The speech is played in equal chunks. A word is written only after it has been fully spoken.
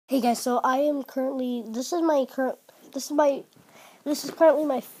Hey guys, so I am currently, this is currently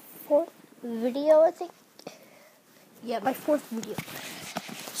my fourth video, I think. Yeah, my fourth video.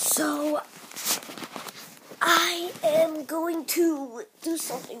 So, I am going to do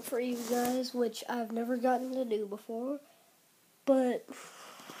something for you guys, which I've never gotten to do before, but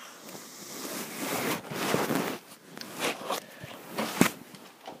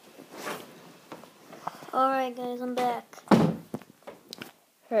alright guys, I'm back.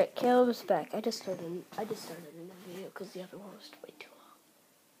 Alright, Caleb is back. I just started a new video because the other one was way too long.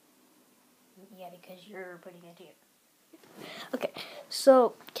 Yeah, because you're putting it here. Okay,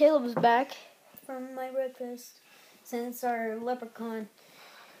 so Caleb is back. From my breakfast, since our leprechaun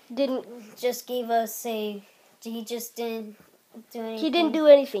He just gave us he just didn't do anything. He didn't do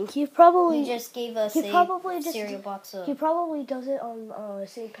anything. He just gave us a cereal box of. He probably does it on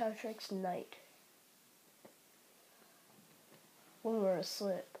St. Patrick's night when we're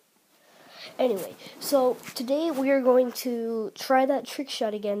asleep. Anyway, so today we are going to try that trick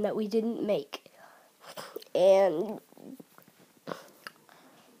shot again that we didn't make. And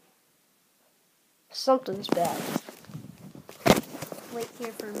something's bad. Wait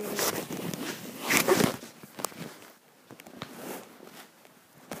here for a minute.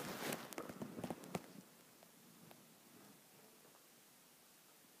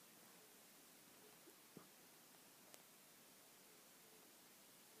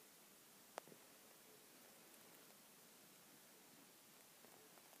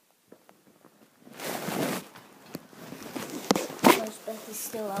 He's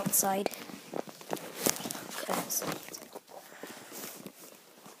still outside. Okay, so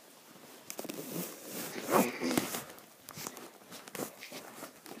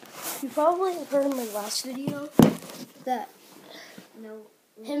You probably heard in my last video that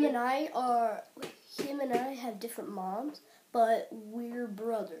him and I have different moms, but we're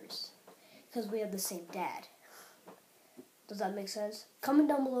brothers because we have the same dad. Does that make sense? Comment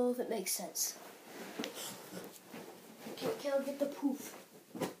down below if it makes sense. Okay, Caleb, get the poof.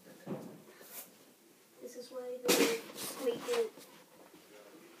 this is why the squeak.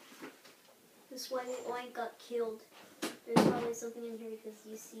 This is why the oink got killed. There's probably something in here because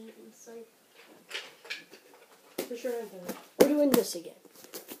you see it inside. For sure, we're doing this again.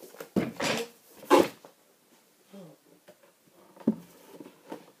 Try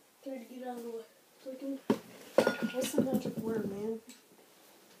to get out of the way. So I can. What's the magic word, man?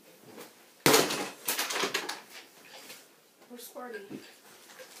 Where's Sparty?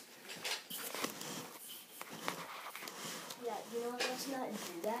 Yeah, you know what? Let's not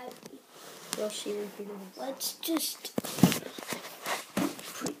do that. Well, she repeated this. Let's just.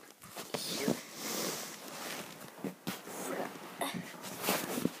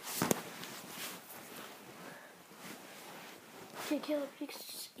 Okay, Caleb, you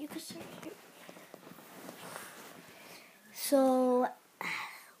can start here. So,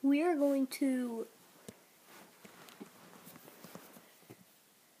 we are going to.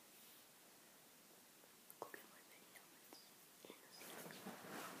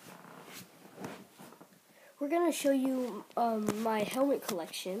 We're going to show you my helmet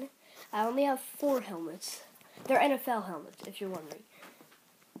collection. I only have 4 helmets. They're NFL helmets, if you're wondering.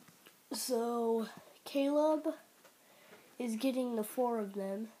 So, Caleb is getting the 4 of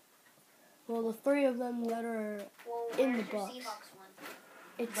them. Well, the 3 of them that are in the box.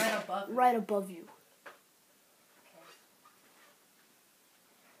 It's right above you.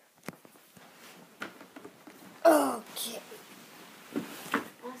 Okay.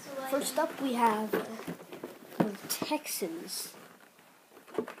 First up, we have the Texans.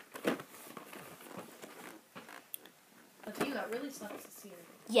 A team that really sucks this year.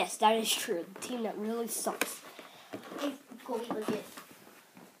 Yes, that is true. The team that really sucks. Hey, Colby, look it.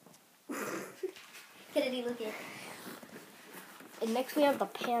 Kennedy, look it. And next we have the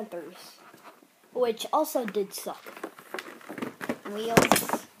Panthers, which also did suck. We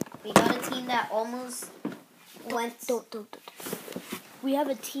got a team that almost went. Don't. We have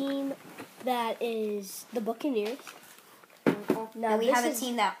a team that is the Buccaneers. Now we have a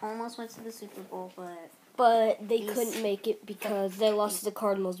team that almost went to the Super Bowl, but they couldn't make it because they lost to the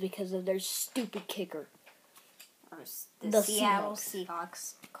Cardinals because of their stupid kicker. The Seattle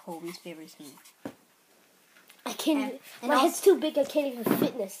Seahawks, Colby's favorite team. I can't. My head's too big. I can't even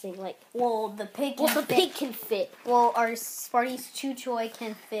fit in this thing. Like, the pig can fit. Well, our Sparty's Chew Choy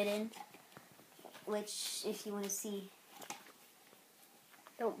can fit in. Which, if you want to see,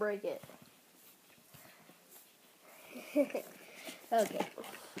 don't break it. Okay.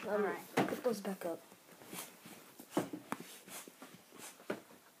 All right. Put those back up.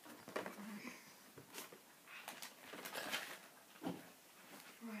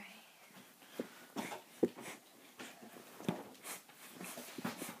 Right.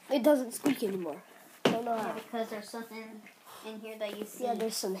 It doesn't squeak anymore. Don't know Yeah, how. because there's something in here that you see. Yeah,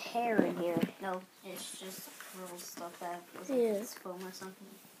 there's some hair in here. No, it's just little stuff that was Yeah. like it's foam or something.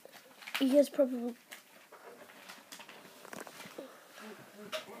 You guys probably.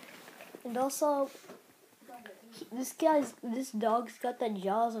 And also, this dog's got the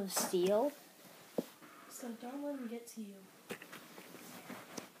jaws of steel. So don't let him get to you.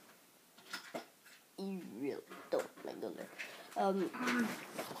 You really don't like go there.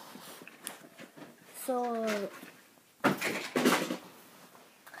 So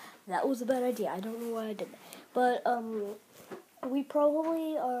that was a bad idea. I don't know why I did that. But we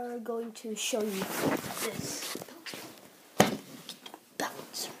probably are going to show you this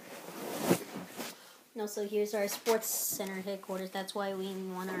bouncer. No, so here's our sports center headquarters. That's why we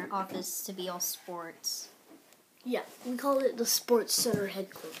want our office to be all sports. Yeah, we call it the Sports Center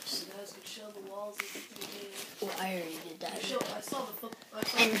headquarters. You guys could show the walls of the game. Well, I already did that. I saw the football.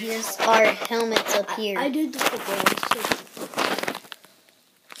 And here's our helmets up here. I did the football too.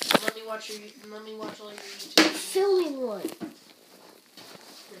 Let me watch all your YouTube. Filming one.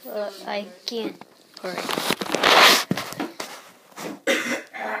 I can't. Alright.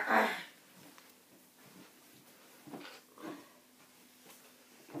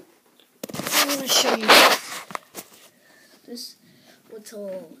 I'm gonna show you this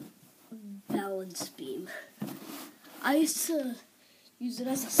little balance beam. I used to use it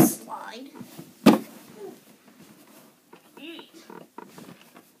as a slide.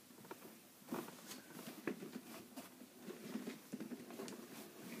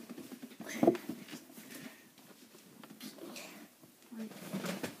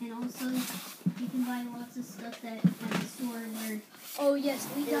 And also, you can buy lots of stuff that at the store where. Oh yes,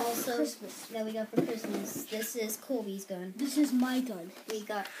 we And got also, for Christmas. that we got for Christmas. This is Colby's gun. This is my gun. We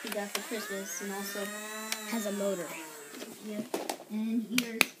got for Christmas, and also, Has a motor. yep. And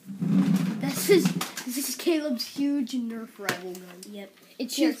here's, This is Caleb's huge Nerf rival gun. yep.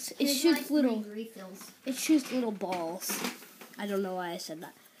 It Here, shoots here's my little three refills. it shoots little balls. I don't know why I said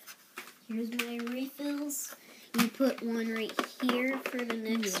that. Here's my refills. You put one right here for the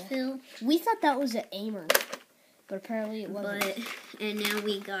next Yeah. fill. We thought that was an aimer, but apparently it wasn't. But and now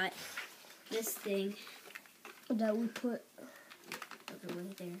we got this thing That we put over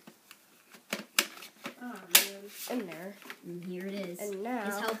right there. Oh man. in there. And here it is. And now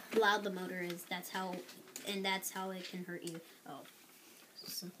It's how loud the motor is. That's how it can hurt you. Oh,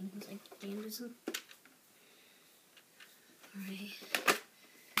 something was like jammed or something. Alright.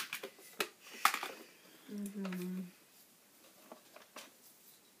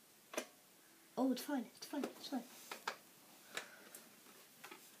 Oh, it's fine. It's fine. It's fine.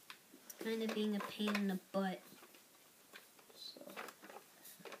 Kind of being a pain in the butt.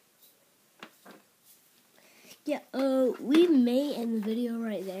 Yeah, we may end the video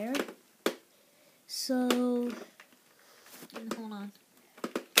right there. So, And hold on.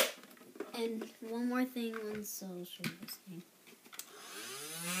 And one more thing, so I'll show you this thing.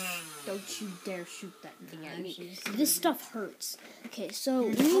 don't you dare shoot that thing at me. Actually, This stuff hurts. Okay, so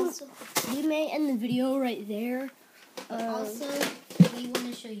And we also, may end the video right there. also, we want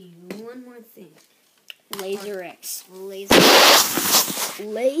to show you one more thing. Laser X. Laser.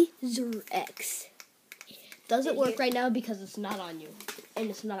 Laser X. Doesn't And work here- right now because it's not on you. And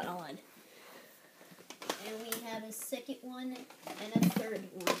it's not on. And we have a second one and a third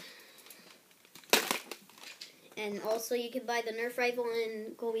one. And also you can buy the Nerf rifle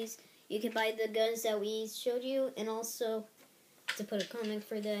and Colby's. You can buy the guns that we showed you. And also, to put a comment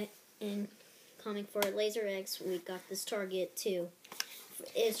for that, and comment for Laser X, we got this target too.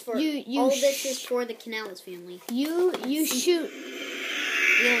 It's for You all this is for the Canales family. You shoot.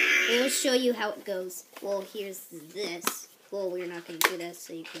 We'll show you how it goes. Well, here's this. Well, we're not going to do that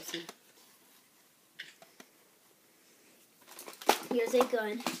so you can see. Here's a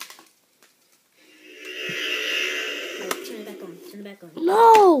gun. Oh, turn it back on. Turn it back on.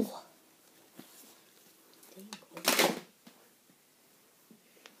 No!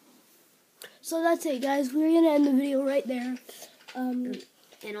 So that's it, guys. We're gonna end the video right there.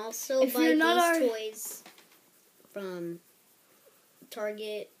 And also If buy you're these not toys from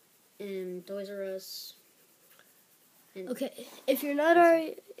Target and Toys R Us. Okay, if you're not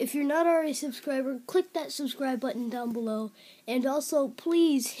already a subscriber, click that subscribe button down below, and also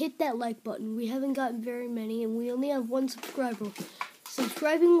please hit that like button. We haven't gotten very many, and we only have one subscriber.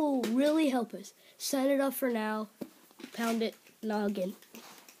 Subscribing will really help us. Sign it up for now. Pound it. Noggin.